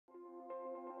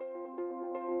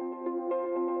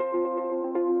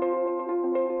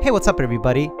Hey, what's up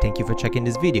everybody? Thank you for checking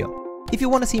this video. If you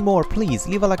want to see more, please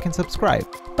leave a like and subscribe.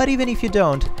 But even if you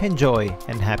don't, enjoy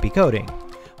and happy coding.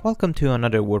 Welcome to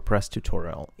another WordPress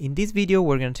tutorial. In this video,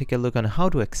 we're going to take a look on how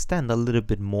to extend a little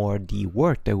bit more the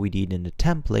work that we did in the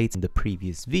templates in the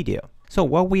previous video. So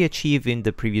what we achieved in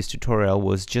the previous tutorial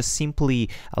was just simply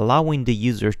allowing the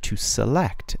user to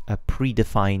select a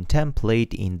predefined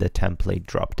template in the template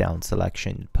drop-down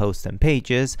selection, posts and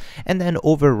pages, and then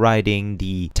overriding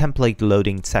the template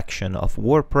loading section of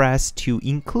WordPress to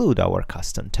include our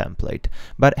custom template.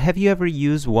 But have you ever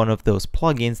used one of those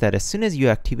plugins that as soon as you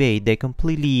activate, they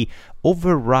completely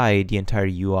override the entire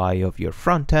UI of your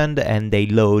front end and they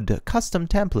load custom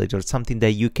templates or something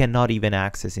that you cannot even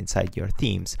access inside your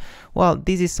themes? Well,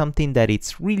 this is something that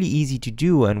it's really easy to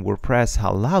do, and WordPress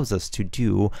allows us to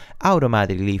do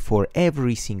automatically for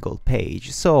every single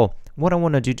page. So what I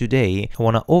want to do today, I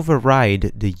want to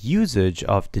override the usage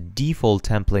of the default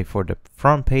template for the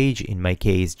front page, in my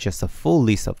case just a full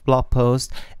list of blog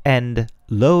posts, and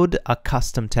load a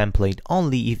custom template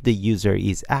only if the user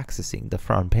is accessing the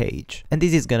front page. And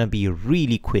this is going to be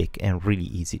really quick and really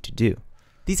easy to do.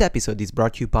 This episode is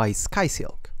brought to you by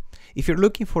SkySilk. If you're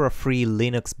looking for a free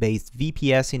Linux-based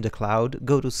VPS in the cloud,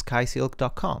 go to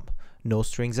skysilk.com. No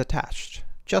strings attached,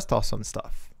 just awesome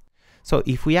stuff. So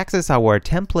if we access our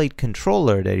template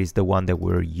controller, that is the one that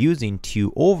we're using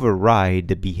to override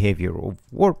the behavior of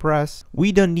WordPress,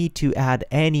 we don't need to add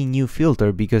any new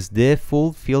filter because the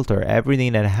full filter,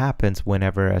 everything that happens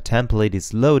whenever a template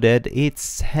is loaded,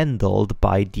 it's handled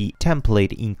by the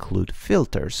template include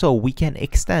filter. So we can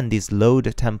extend this load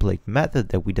template method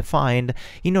that we defined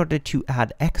in order to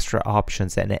add extra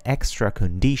options and extra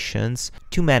conditions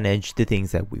to manage the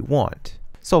things that we want.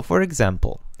 So for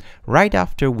example, right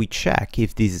after we check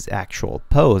if this is actual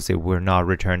post, if we're not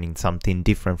returning something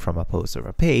different from a post or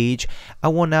a page, I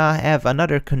want to have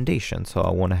another condition. So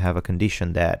I want to have a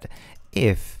condition that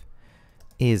if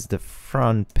is the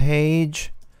front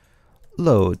page,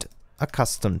 load a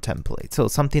custom template. So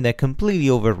something that completely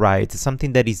overrides,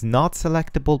 something that is not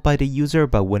selectable by the user,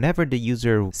 but whenever the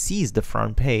user sees the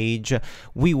front page,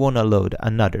 we want to load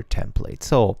another template.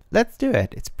 So let's do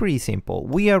it. It's pretty simple.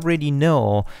 We already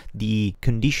know the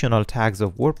conditional tags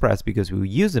of WordPress because we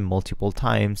use them multiple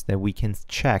times, that we can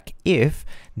check if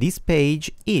this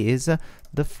page is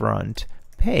the front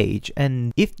page,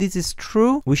 and if this is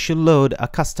true, we should load a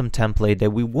custom template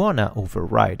that we want to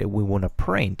override, that we want to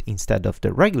print instead of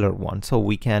the regular one. So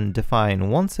we can define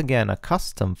once again a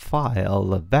custom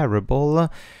file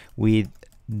variable with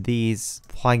this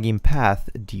plugin path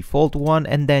default one,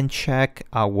 and then check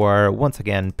our once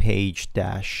again page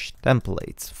dash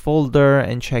templates folder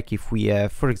and check if we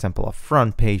have, for example, a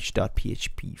front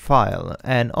page.php file.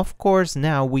 And of course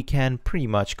now we can pretty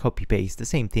much copy paste the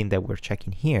same thing that we're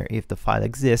checking here. If the file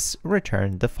exists,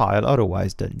 return the file,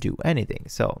 otherwise don't do anything.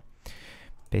 So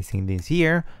pasting this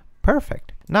here,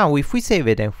 perfect. Now if we save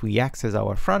it and if we access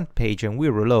our front page and we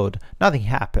reload, nothing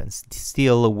happens.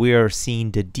 Still we're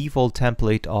seeing the default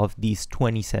template of this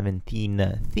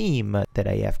 2017 theme that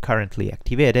I have currently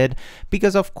activated,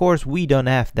 because of course we don't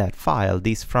have that file.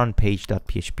 This front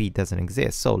page.php doesn't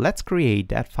exist. So let's create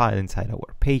that file inside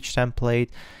our page template,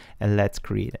 and let's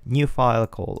create a new file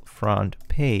called front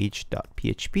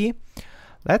page.php.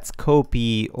 Let's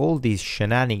copy all these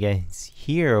shenanigans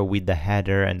here with the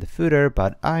header and the footer,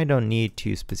 but I don't need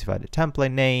to specify the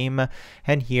template name.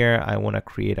 And here I want to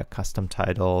create a custom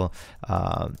title,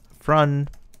 front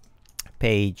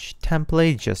page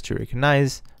template, just to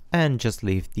recognize, and just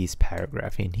leave this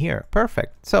paragraph in here.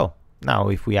 Perfect. So now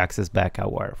if we access back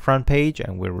our front page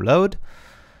and we reload,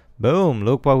 boom,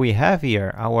 look what we have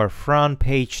here, our front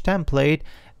page template.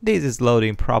 This is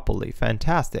loading properly.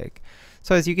 Fantastic.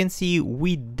 So as you can see,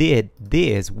 we did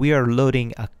this. We are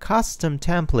loading a custom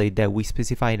template that we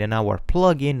specified in our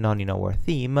plugin, not in our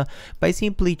theme, by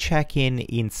simply checking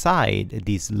inside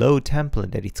this load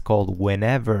template that it's called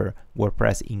whenever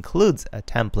WordPress includes a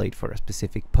template for a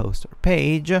specific post or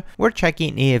page. We're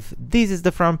checking if this is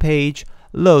the front page,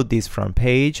 load this front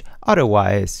page,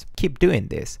 otherwise keep doing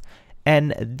this.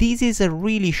 And this is a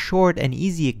really short and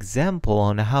easy example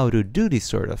on how to do this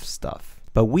sort of stuff.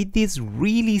 But with this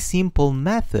really simple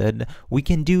method, we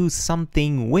can do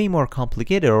something way more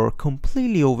complicated or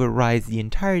completely override the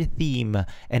entire theme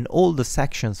and all the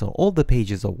sections or all the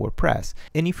pages of WordPress.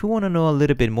 And if you want to know a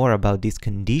little bit more about these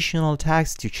conditional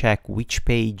tags to check which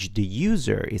page the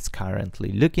user is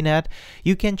currently looking at,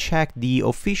 you can check the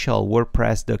official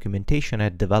WordPress documentation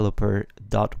at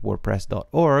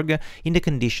developer.wordpress.org in the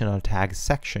conditional tags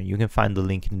section. You can find the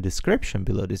link in the description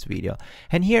below this video.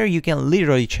 And here you can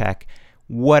literally check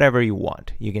whatever you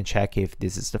want. You can check if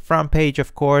this is the front page,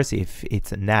 of course, if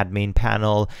it's an admin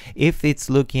panel, if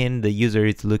the user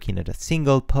is looking at a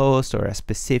single post or a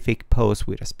specific post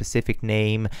with a specific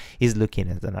name, is looking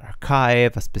at an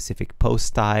archive, a specific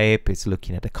post type, is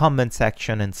looking at the comment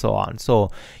section, and so on. So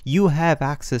you have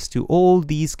access to all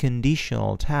these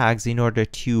conditional tags in order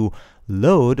to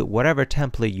load whatever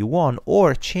template you want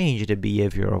or change the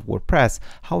behavior of WordPress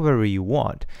however you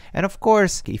want. And of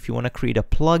course, if you want to create a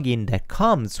plugin that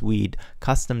comes with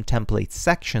custom template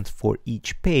sections for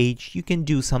each page, you can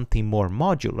do something more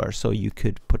modular. So you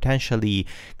could potentially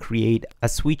create a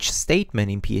switch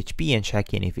statement in PHP and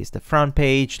check in if it's the front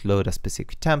page, load a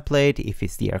specific template, if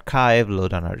it's the archive,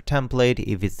 load another template,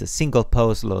 if it's the single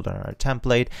post, load another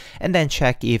template, and then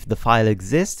check if the file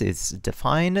exists, it's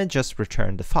defined, and just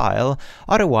return the file.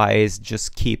 Otherwise,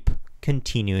 just keep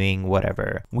continuing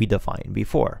whatever we defined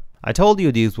before. I told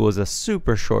you this was a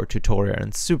super short tutorial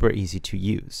and super easy to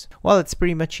use. Well, that's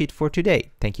pretty much it for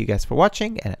today. Thank you guys for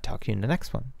watching, and I'll talk to you in the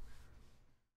next one.